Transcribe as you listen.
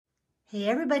Hey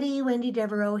everybody, Wendy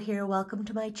Devereaux here. Welcome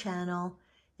to my channel.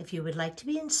 If you would like to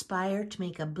be inspired to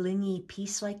make a blingy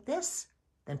piece like this,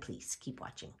 then please keep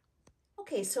watching.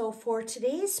 Okay, so for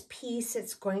today's piece,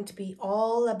 it's going to be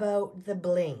all about the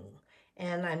bling.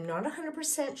 And I'm not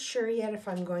 100% sure yet if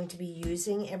I'm going to be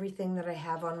using everything that I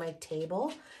have on my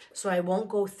table. So I won't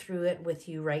go through it with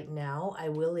you right now. I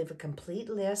will leave a complete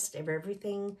list of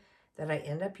everything that I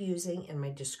end up using in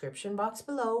my description box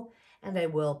below. And I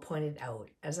will point it out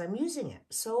as I'm using it.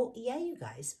 So yeah, you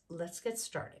guys, let's get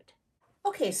started.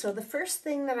 Okay, so the first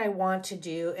thing that I want to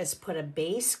do is put a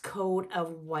base coat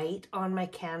of white on my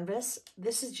canvas.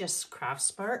 This is just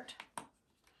Craftsmart.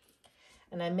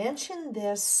 And I mentioned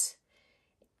this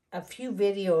a few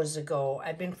videos ago.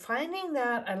 I've been finding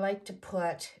that I like to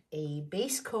put a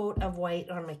base coat of white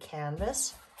on my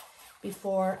canvas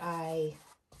before I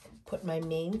put my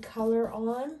main color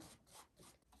on.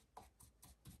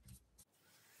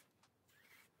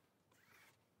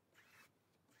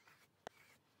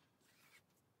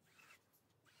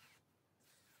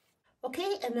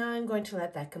 Okay, and now I'm going to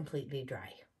let that completely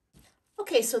dry.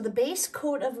 Okay, so the base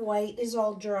coat of white is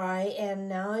all dry, and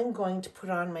now I'm going to put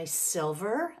on my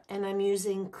silver, and I'm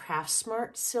using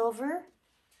Craftsmart silver.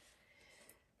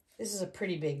 This is a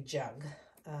pretty big jug.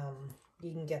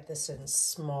 You can get this in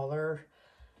smaller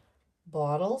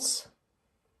bottles.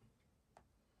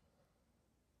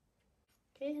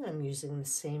 Okay, and I'm using the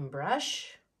same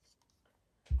brush.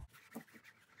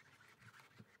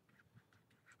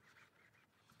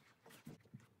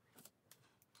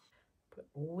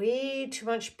 Way too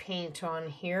much paint on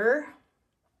here.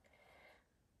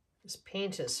 This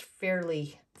paint is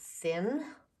fairly thin.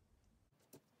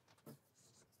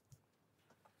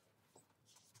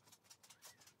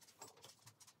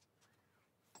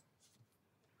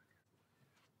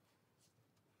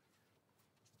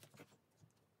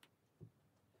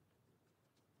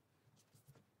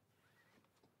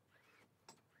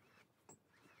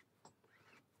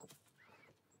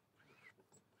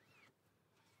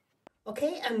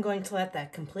 Okay, I'm going to let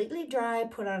that completely dry,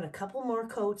 put on a couple more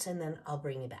coats, and then I'll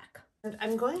bring you back. And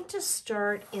I'm going to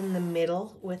start in the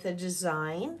middle with a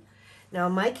design. Now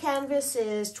my canvas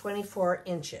is 24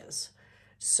 inches.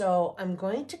 So I'm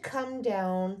going to come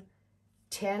down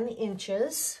 10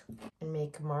 inches and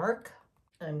make a mark.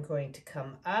 I'm going to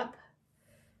come up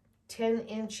 10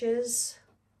 inches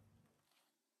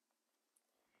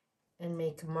and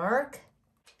make a mark.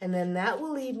 And then that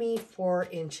will leave me 4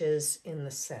 inches in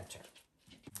the center.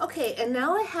 Okay, and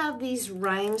now I have these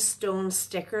rhinestone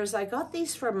stickers. I got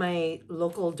these from my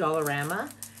local Dollarama,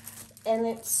 and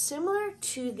it's similar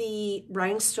to the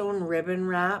rhinestone ribbon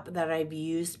wrap that I've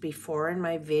used before in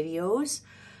my videos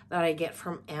that I get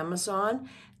from Amazon.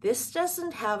 This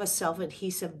doesn't have a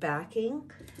self-adhesive backing,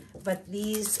 but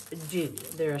these do.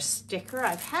 They're a sticker.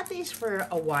 I've had these for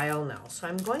a while now, so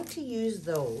I'm going to use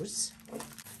those.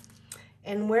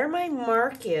 And where my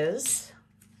mark is,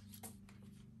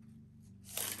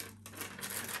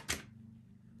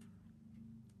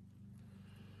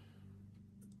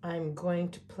 I'm going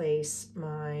to place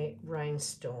my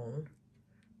rhinestone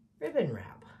ribbon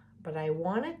wrap, but I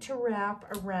want it to wrap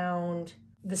around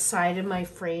the side of my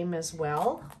frame as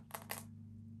well.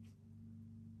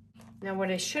 Now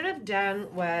what I should have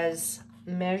done was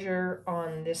measure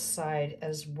on this side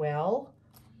as well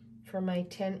for my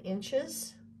 10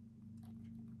 inches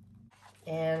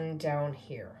and down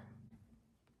here.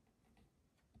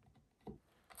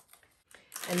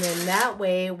 And then that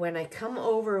way, when I come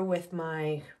over with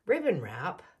my ribbon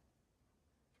wrap,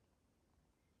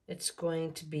 it's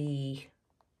going to be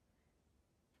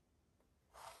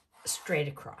straight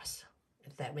across,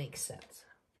 if that makes sense.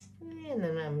 And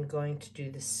then I'm going to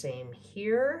do the same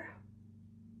here.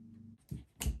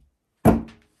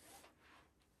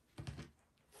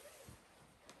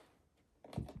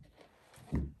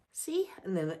 See?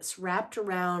 And then it's wrapped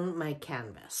around my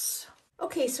canvas.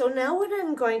 Okay, so now what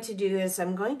I'm going to do is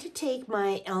I'm going to take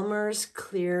my Elmer's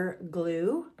clear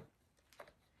glue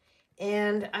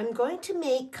and I'm going to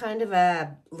make kind of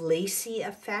a lacy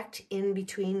effect in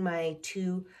between my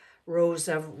two rows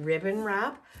of ribbon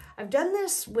wrap. I've done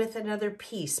this with another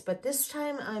piece, but this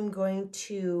time I'm going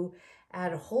to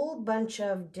add a whole bunch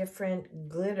of different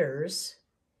glitters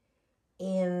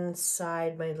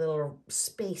inside my little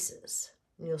spaces.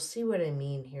 And you'll see what I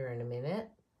mean here in a minute.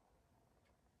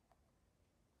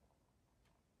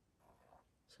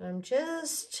 So I'm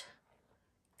just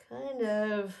kind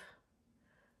of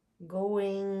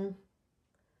going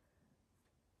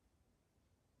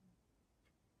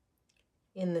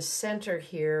in the center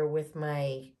here with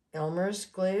my Elmer's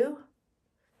glue.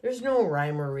 There's no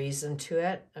rhyme or reason to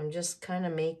it. I'm just kind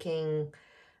of making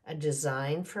a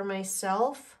design for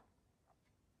myself.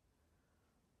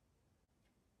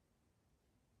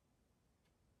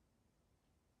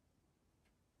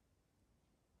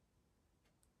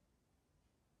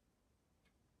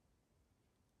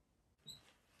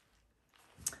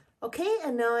 Okay,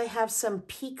 and now I have some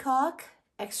Peacock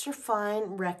Extra Fine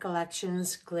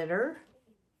Recollections glitter.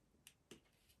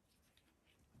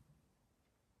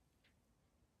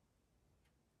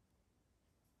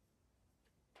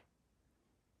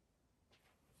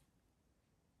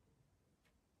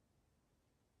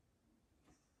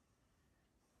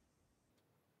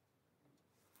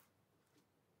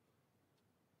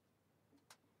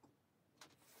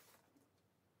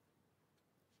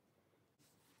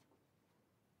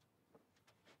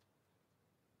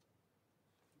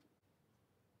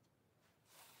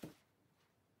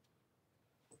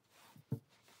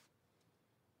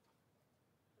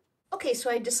 Okay,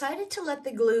 so I decided to let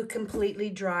the glue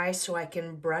completely dry so I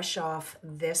can brush off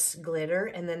this glitter,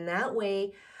 and then that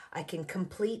way I can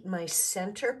complete my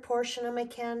center portion of my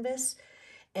canvas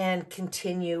and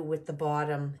continue with the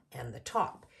bottom and the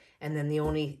top. And then the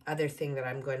only other thing that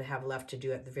I'm going to have left to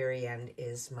do at the very end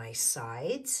is my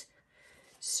sides.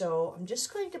 So I'm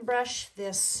just going to brush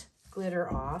this glitter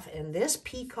off, and this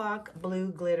Peacock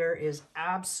blue glitter is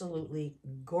absolutely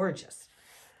gorgeous.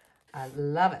 I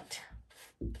love it.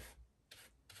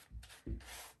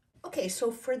 Okay,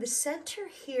 so for the center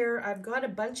here, I've got a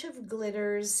bunch of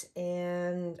glitters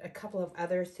and a couple of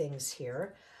other things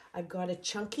here. I've got a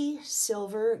chunky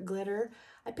silver glitter.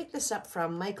 I picked this up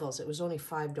from Michael's. It was only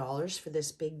 $5 for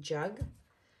this big jug.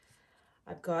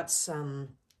 I've got some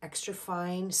extra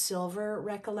fine silver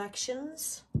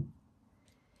Recollections.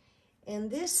 And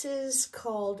this is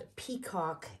called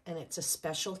Peacock, and it's a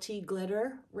specialty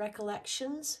glitter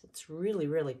Recollections. It's really,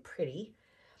 really pretty.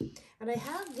 And I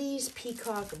have these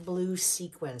Peacock blue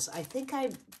sequins. I think I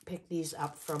picked these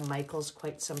up from Michael's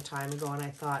quite some time ago, and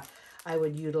I thought I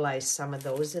would utilize some of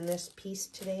those in this piece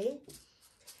today.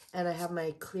 And I have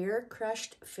my clear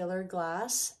crushed filler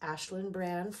glass, Ashland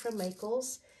brand from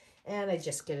Michael's, and I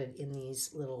just get it in these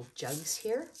little jugs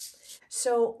here.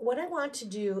 So what I want to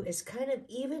do is kind of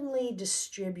evenly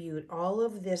distribute all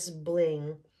of this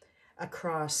bling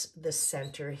across the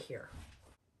center here.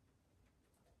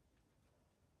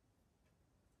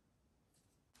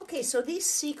 Okay, so these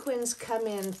sequins come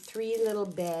in 3 little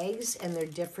bags, and they're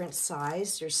different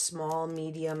size. They're small,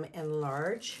 medium, and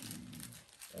large.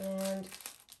 And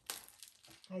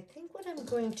I think what I'm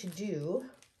going to do,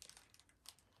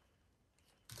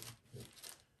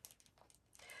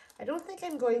 I don't think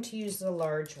I'm going to use the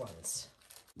large ones.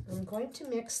 I'm going to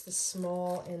mix the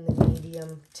small and the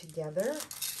medium together.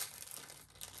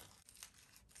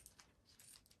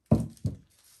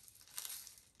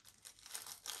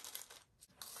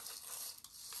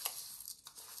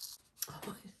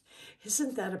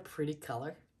 Isn't that a pretty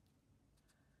color?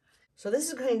 So this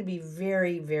is going to be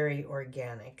very, very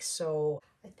organic. So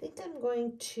I think I'm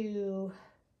going to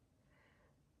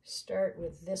start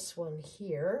with this one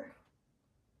here.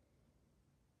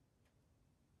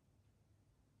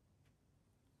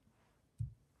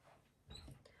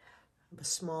 A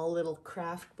small little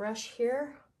craft brush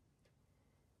here.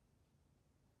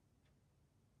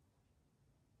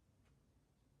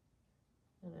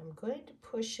 And I'm going to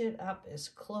push it up as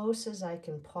close as I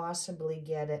can possibly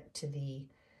get it to the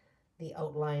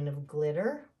outline of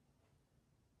glitter.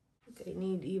 I think I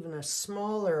need even a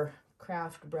smaller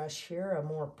craft brush here, a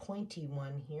more pointy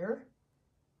one here.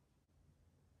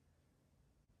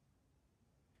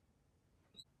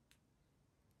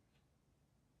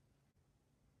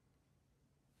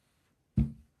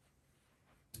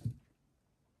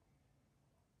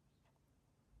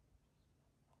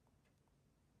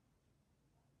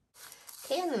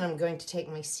 Okay, and then I'm going to take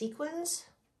my sequins.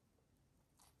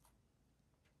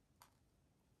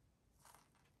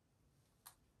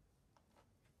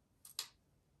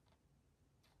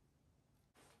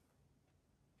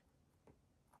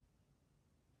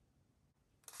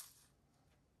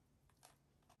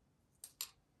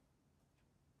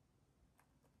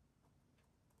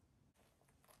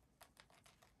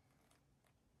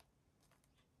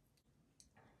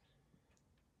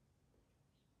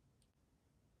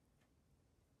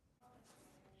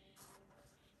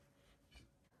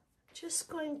 Just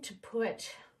going to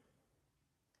put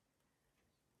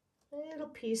a little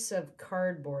piece of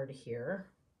cardboard here.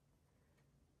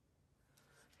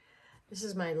 This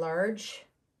is my large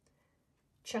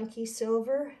chunky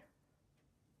silver.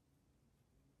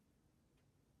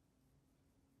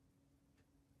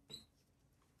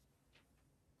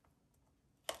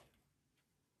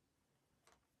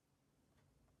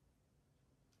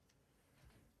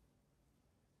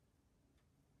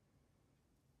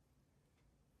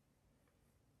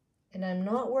 And I'm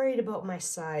not worried about my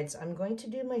sides. I'm going to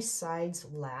do my sides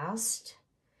last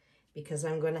because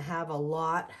I'm going to have a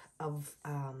lot of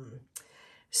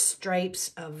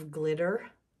stripes of glitter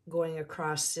going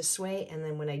across this way. And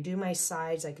then when I do my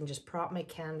sides, I can just prop my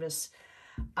canvas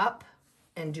up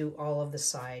and do all of the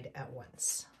side at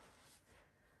once.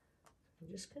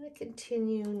 I'm just going to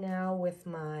continue now with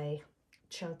my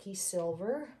chunky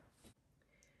silver.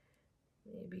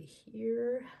 Maybe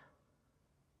here,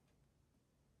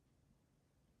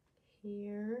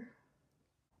 here.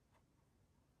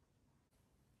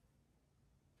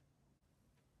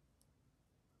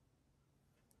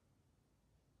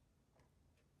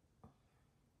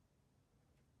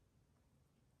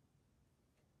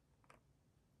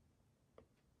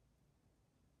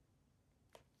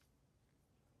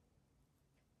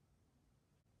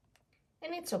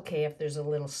 And it's okay if there's a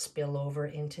little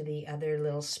spillover into the other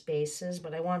little spaces,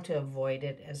 but I want to avoid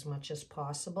it as much as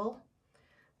possible.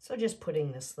 So just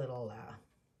putting this little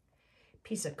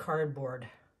piece of cardboard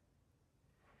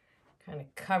kind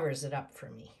of covers it up for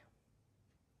me.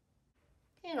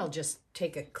 And I'll just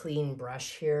take a clean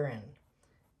brush here and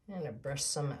kind of brush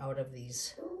some out of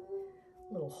these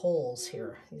little holes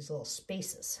here, these little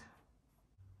spaces.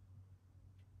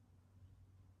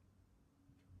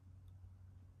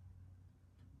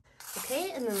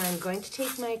 Okay, and then I'm going to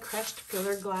take my crushed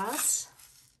filler glass.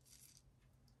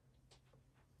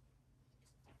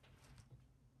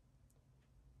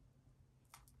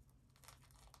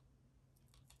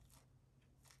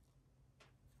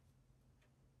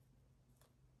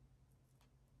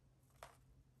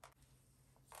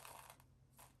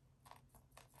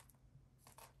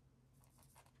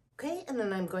 Okay, and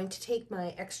then I'm going to take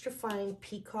my extra fine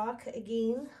Peacock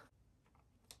again.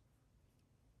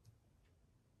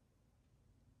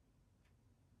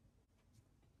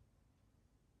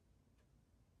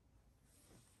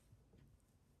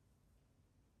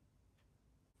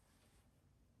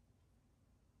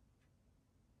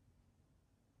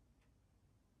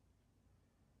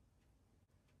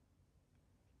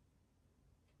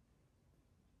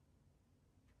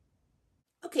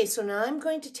 Okay, so now I'm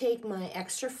going to take my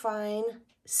extra fine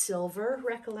silver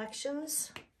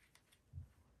Recollections.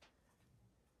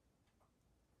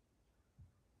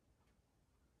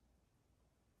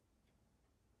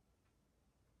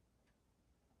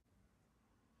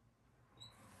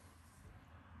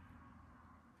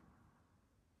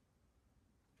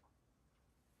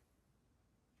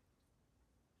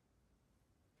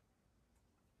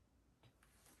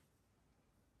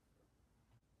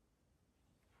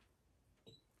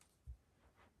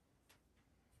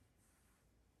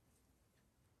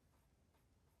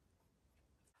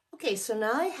 Okay, so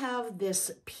now I have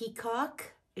this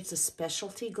Peacock. It's a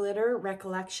specialty glitter,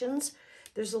 Recollections.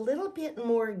 There's a little bit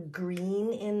more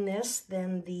green in this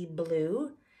than the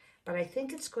blue, but I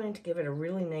think it's going to give it a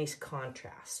really nice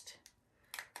contrast.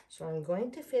 So I'm going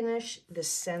to finish the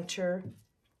center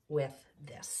with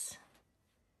this.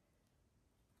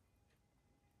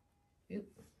 Oop,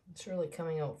 it's really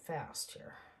coming out fast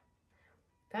here.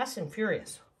 Fast and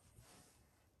furious.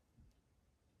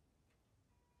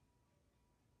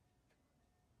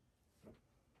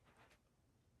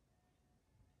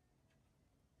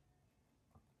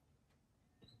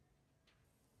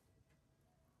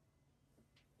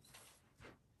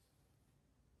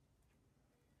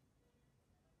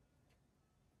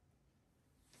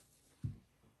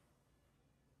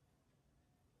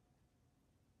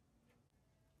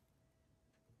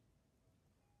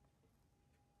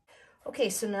 Okay,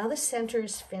 so now the center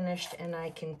is finished and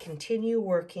I can continue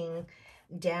working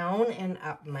down and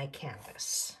up my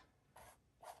canvas.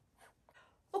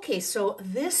 Okay, so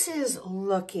this is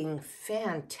looking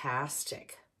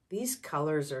fantastic. These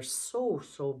colors are so,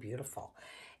 so beautiful.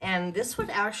 And this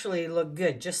would actually look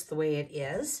good just the way it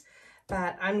is,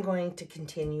 but I'm going to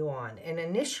continue on. And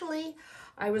initially,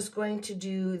 I was going to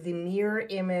do the mirror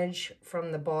image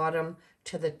from the bottom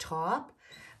to the top,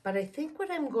 but I think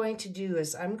what I'm going to do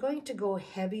is I'm going to go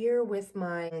heavier with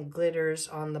my glitters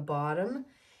on the bottom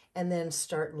and then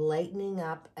start lightening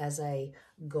up as I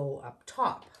go up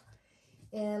top.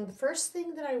 And the first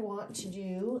thing that I want to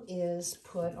do is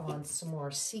put on some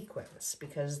more sequins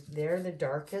because they're the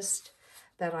darkest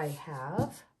that I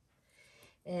have.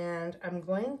 And I'm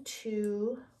going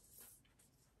to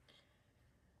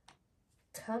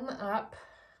come up.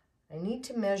 I need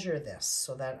to measure this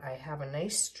so that I have a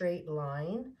nice straight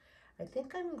line. I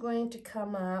think I'm going to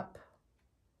come up,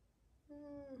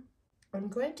 I'm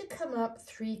going to come up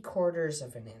 3/4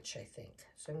 of an inch, I think.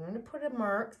 So I'm going to put a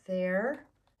mark there,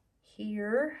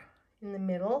 here in the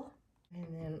middle, and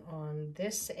then on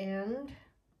this end.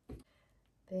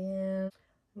 Then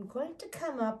I'm going to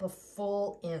come up a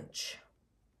full inch.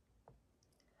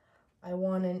 I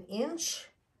want an inch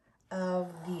of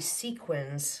the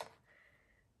sequins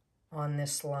on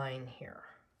this line here.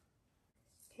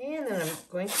 Okay, and then I'm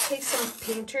going to take some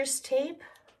painter's tape.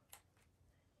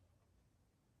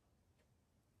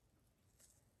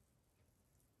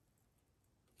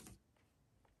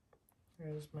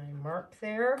 There's my mark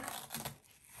there.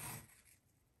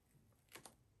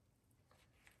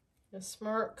 This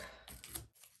mark.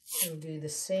 And do the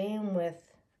same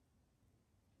with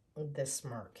this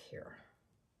mark here.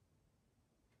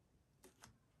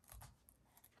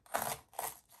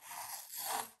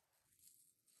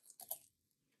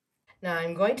 Now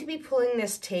I'm going to be pulling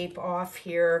this tape off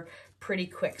here pretty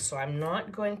quick, so I'm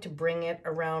not going to bring it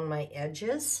around my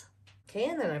edges. Okay,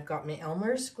 and then I've got my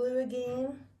Elmer's glue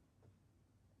again.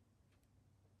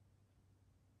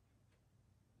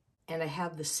 And I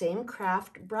have the same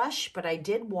craft brush, but I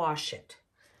did wash it.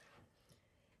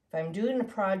 If I'm doing a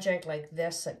project like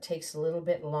this that takes a little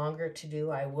bit longer to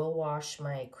do, I will wash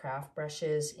my craft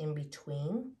brushes in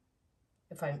between,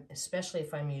 especially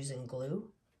if I'm using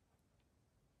glue.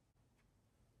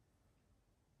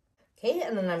 Okay,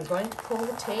 and then I'm going to pull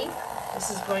the tape.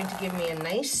 This is going to give me a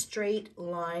nice straight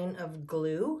line of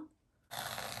glue.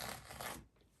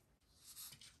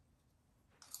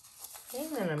 Okay,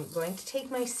 and then I'm going to take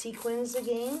my sequins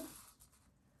again.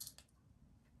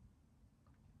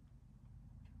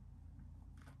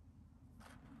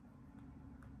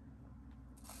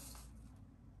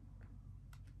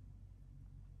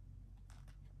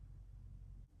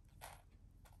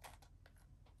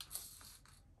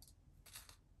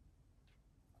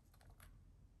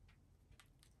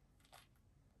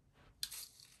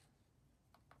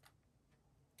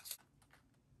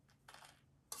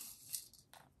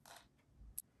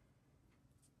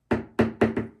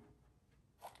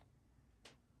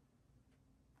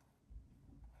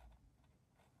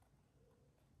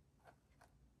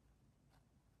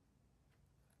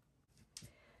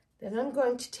 Then I'm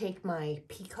going to take my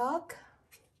Peacock.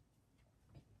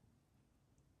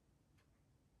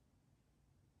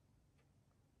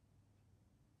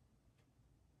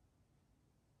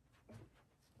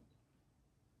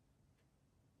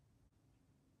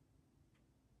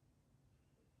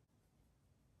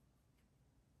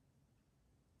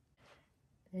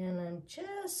 And I'm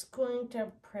just going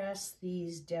to press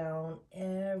these down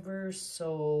ever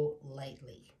so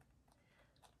lightly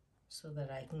so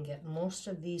that I can get most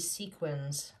of these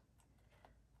sequins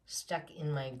stuck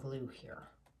in my glue here.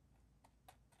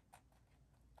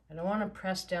 I don't want to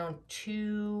press down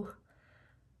too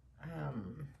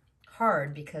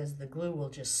hard because the glue will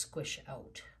just squish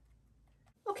out.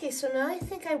 Okay, so now I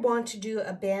think I want to do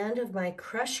a band of my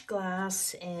crushed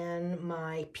glass and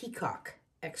my Peacock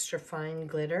extra fine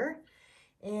glitter.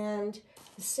 And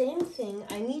the same thing,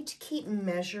 I need to keep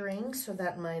measuring so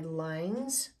that my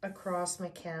lines across my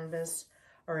canvas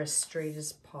are as straight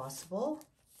as possible.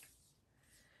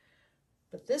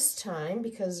 But this time,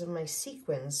 because of my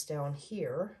sequins down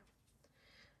here,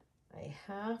 I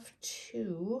have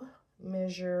to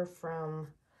measure from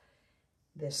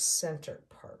this center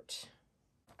part.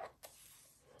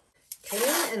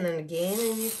 Okay, and then again,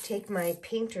 I need to take my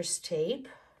painter's tape.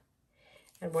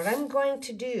 And what I'm going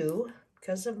to do,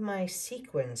 because of my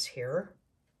sequins here,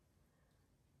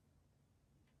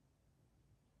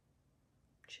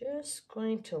 just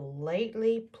going to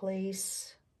lightly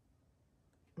place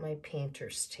my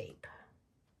painter's tape.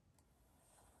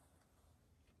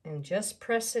 And just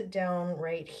press it down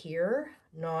right here,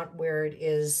 not where it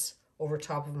is over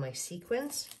top of my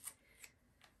sequins.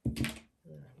 And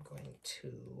I'm going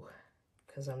to,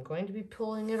 because I'm going to be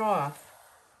pulling it off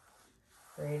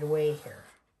right away here.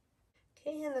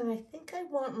 Okay, and then I think I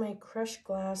want my crushed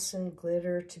glass and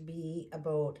glitter to be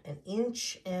about 1.5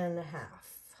 inches.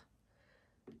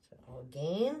 So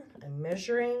again, I'm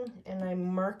measuring and I'm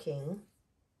marking.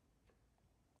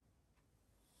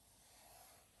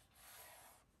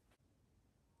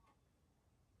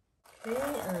 Okay,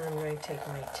 and I'm going to take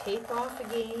my tape off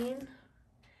again.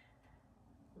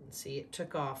 And see, it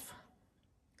took off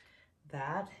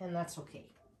that, and that's okay.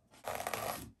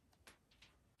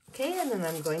 Okay, and then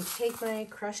I'm going to take my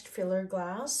crushed filler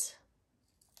glass.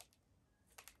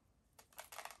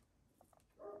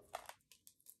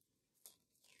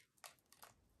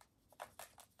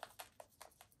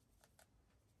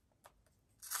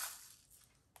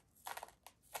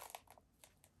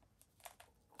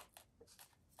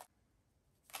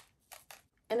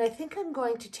 And I think I'm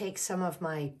going to take some of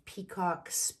my Peacock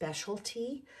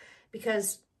specialty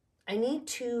because I need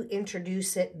to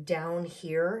introduce it down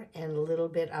here and a little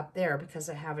bit up there because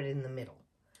I have it in the middle.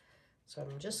 So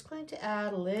I'm just going to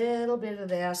add a little bit of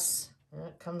this, and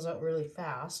it comes out really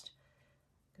fast.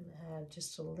 I'm going to add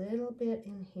just a little bit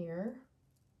in here.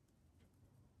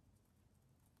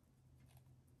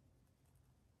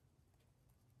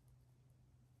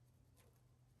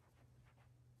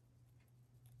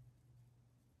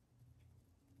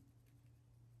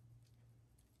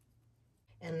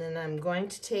 And then I'm going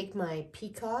to take my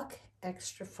Peacock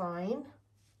extra fine.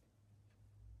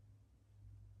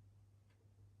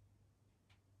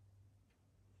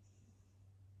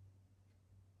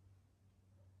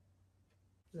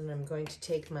 Then I'm going to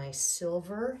take my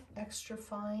silver extra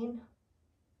fine.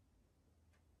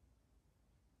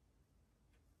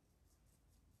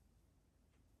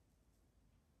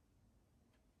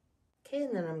 Okay,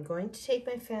 and then I'm going to take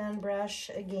my fan brush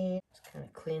again, just kind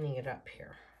of cleaning it up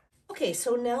here. Okay,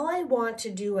 so now I want to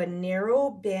do a narrow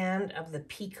band of the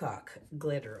Peacock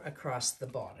glitter across the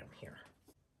bottom here.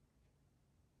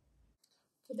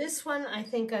 For this one, I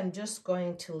think I'm just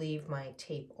going to leave my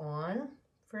tape on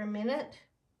for a minute.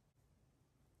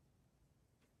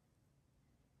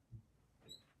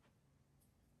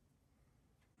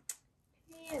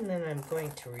 And then I'm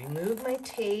going to remove my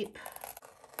tape.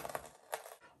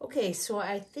 Okay, so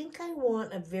I think I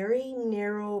want a very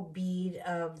narrow bead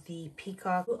of the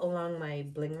Peacock along my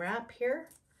bling wrap here.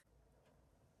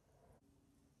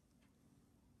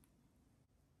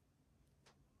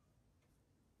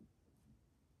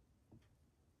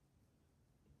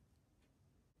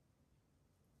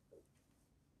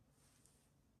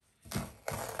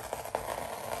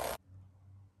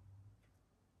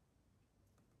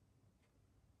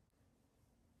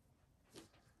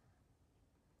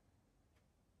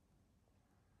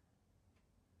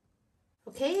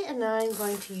 Okay, and now I'm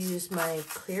going to use my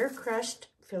clear crushed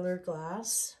filler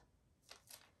glass.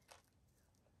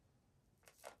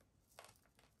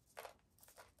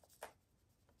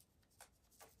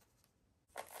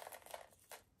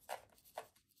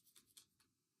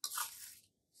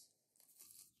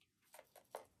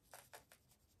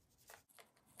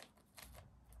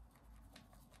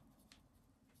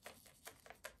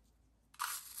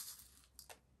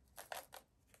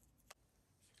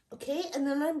 Okay, and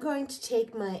then I'm going to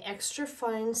take my extra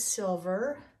fine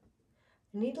silver.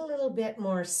 I need a little bit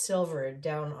more silver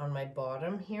down on my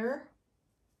bottom here.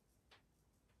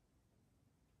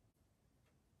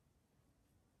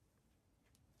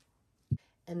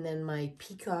 And then my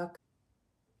Peacock.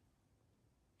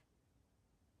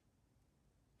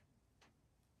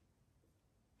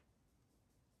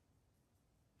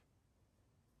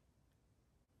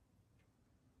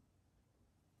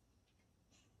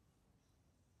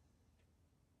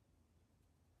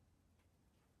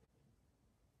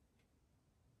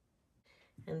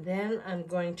 And then I'm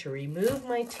going to remove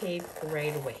my tape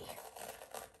right away.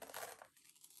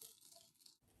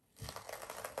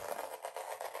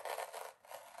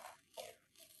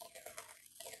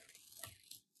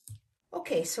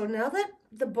 Okay, so now that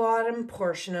the bottom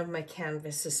portion of my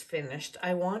canvas is finished,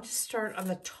 I want to start on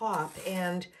the top,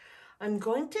 and I'm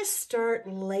going to start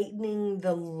lightening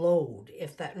the load,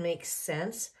 if that makes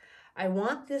sense. I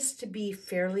want this to be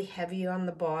fairly heavy on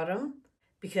the bottom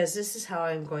because this is how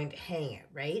I'm going to hang it,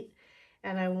 right?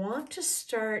 And I want to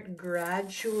start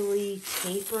gradually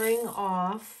tapering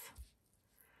off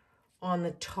on the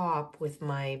top with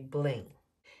my bling.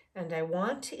 And I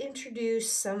want to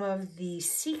introduce some of the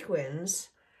sequins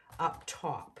up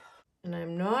top. And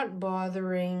I'm not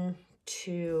bothering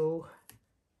to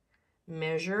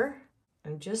measure.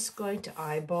 I'm just going to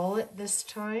eyeball it this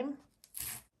time.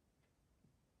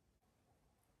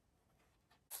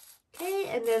 Okay,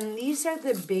 and then these are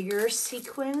the bigger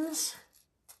sequins.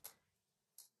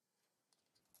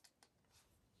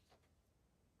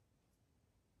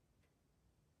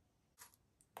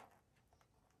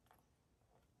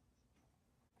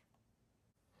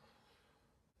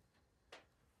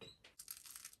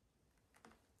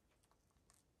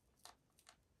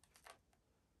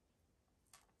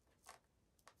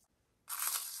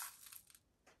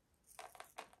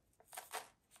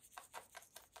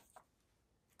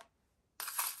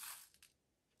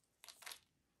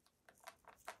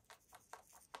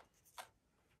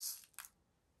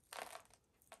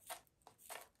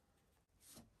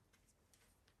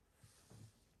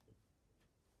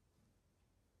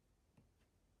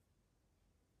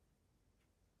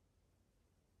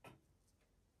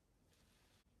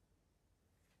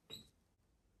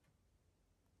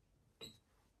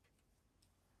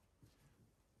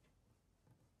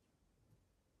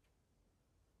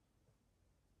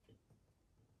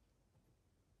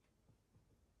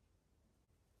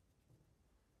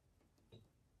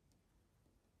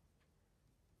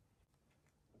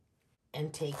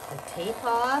 and take the tape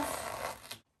off.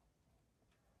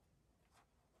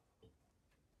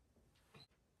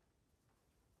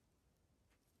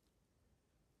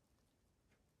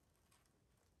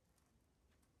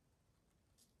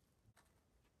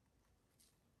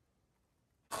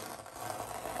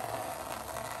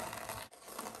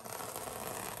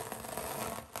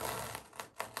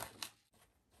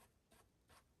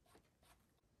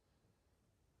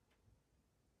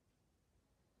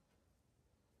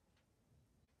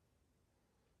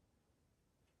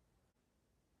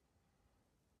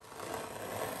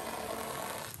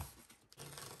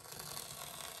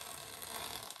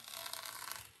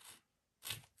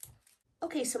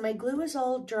 Okay, so my glue is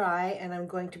all dry and I'm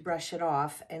going to brush it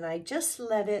off, and I just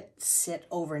let it sit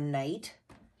overnight.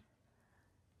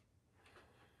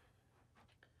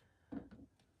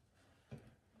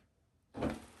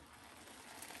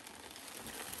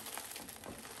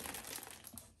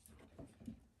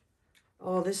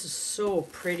 Oh, this is so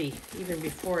pretty, even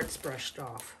before it's brushed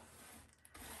off.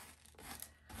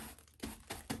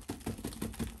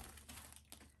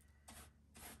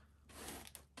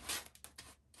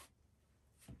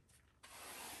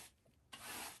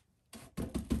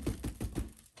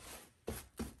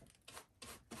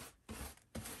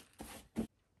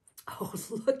 Oh,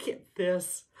 look at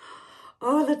this.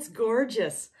 Oh, that's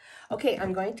gorgeous. Okay,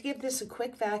 I'm going to give this a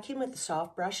quick vacuum with the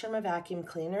soft brush and my vacuum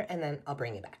cleaner, and then I'll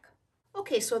bring it back.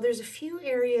 Okay, so there's a few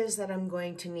areas that I'm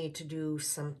going to need to do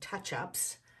some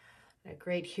touch-ups. Like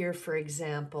right here, for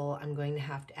example, I'm going to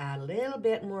have to add a little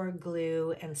bit more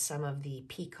glue and some of the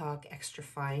Peacock extra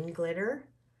fine glitter.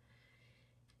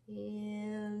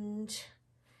 And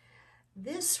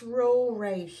this row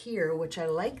right here, which I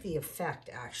like the effect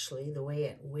actually, the way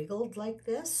it wiggled like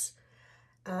this.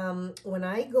 When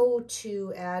I go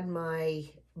to add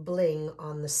my bling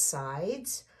on the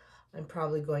sides, I'm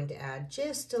probably going to add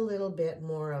just a little bit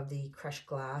more of the crushed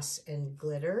glass and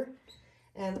glitter.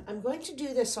 And I'm going to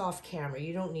do this off camera.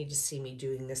 You don't need to see me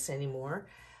doing this anymore.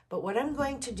 But what I'm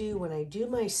going to do when I do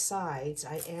my sides,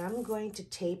 I am going to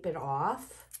tape it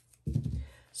off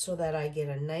so that I get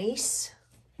a nice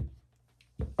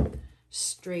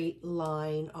straight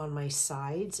line on my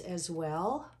sides as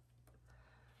well.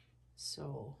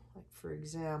 So, like for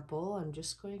example, I'm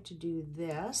just going to do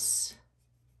this.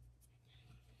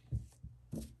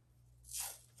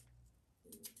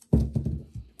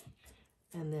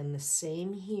 And then the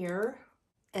same here.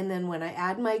 And then when I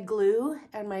add my glue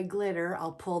and my glitter,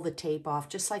 I'll pull the tape off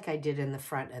just like I did in the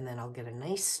front, and then I'll get a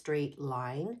nice straight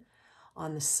line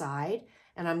on the side.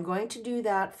 And I'm going to do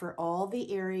that for all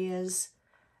the areas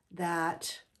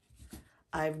that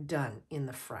I've done in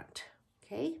the front,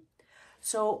 okay?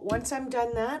 So once I'm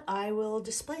done that, I will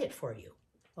display it for you.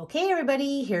 Okay,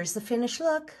 everybody, here's the finished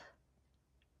look.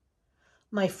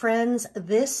 My friends,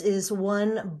 this is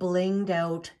one blinged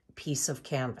out piece of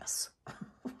canvas.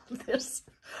 This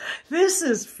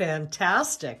is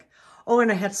fantastic. Oh,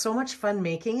 and I had so much fun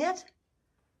making it.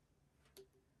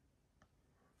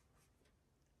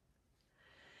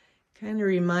 Kind of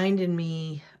reminded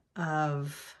me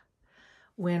of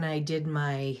when I did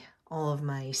all of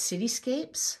my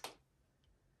cityscapes.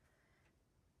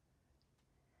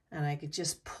 And I could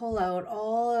just pull out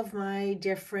all of my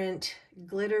different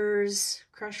glitters,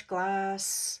 crushed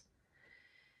glass,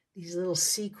 these little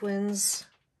sequins.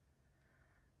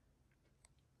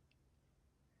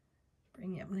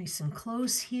 Bring it up nice and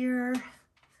close here.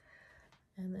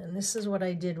 And then this is what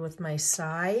I did with my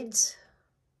sides.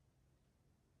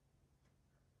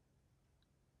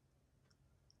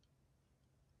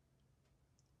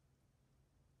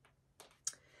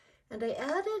 And I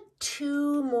added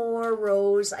 2 more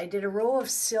rows. I did a row of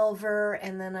silver,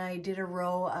 and then I did a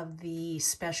row of the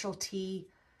specialty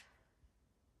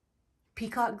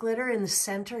Peacock glitter in the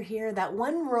center here. That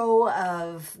one row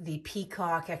of the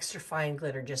Peacock extra fine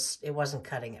glitter, it wasn't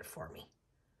cutting it for me.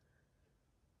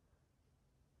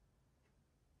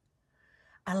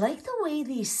 I like the way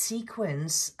these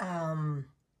sequins,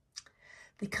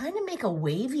 they kind of make a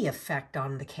wavy effect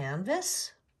on the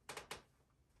canvas.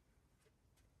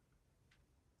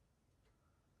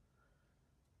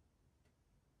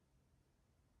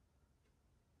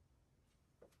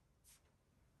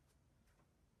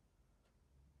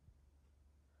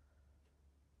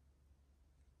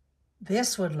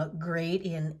 This would look great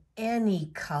in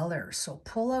any color. So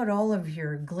pull out all of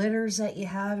your glitters that you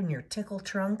have in your tickle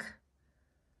trunk.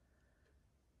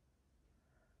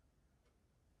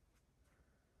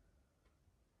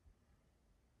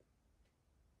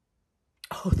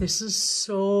 Oh, this is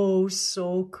so,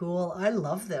 so cool. I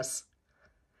love this.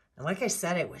 And like I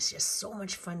said, it was just so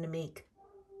much fun to make.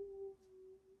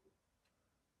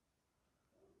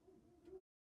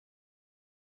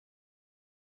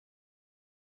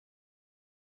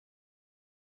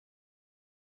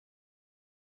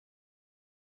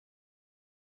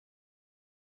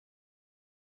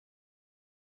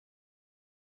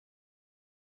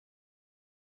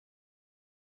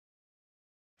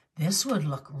 This would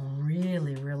look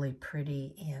really, really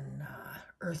pretty in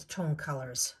earth tone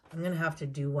colors. I'm going to have to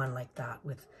do one like that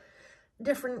with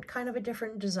kind of a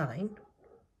different design.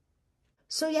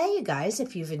 So yeah, you guys,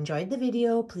 if you've enjoyed the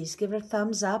video, please give it a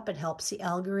thumbs up. It helps the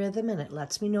algorithm and it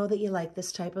lets me know that you like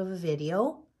this type of a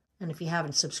video. And if you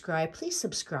haven't subscribed, please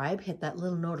subscribe, hit that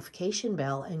little notification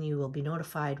bell, and you will be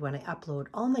notified when I upload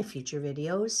all my future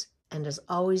videos. And as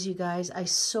always, you guys, I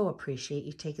so appreciate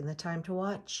you taking the time to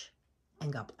watch,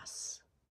 and God bless.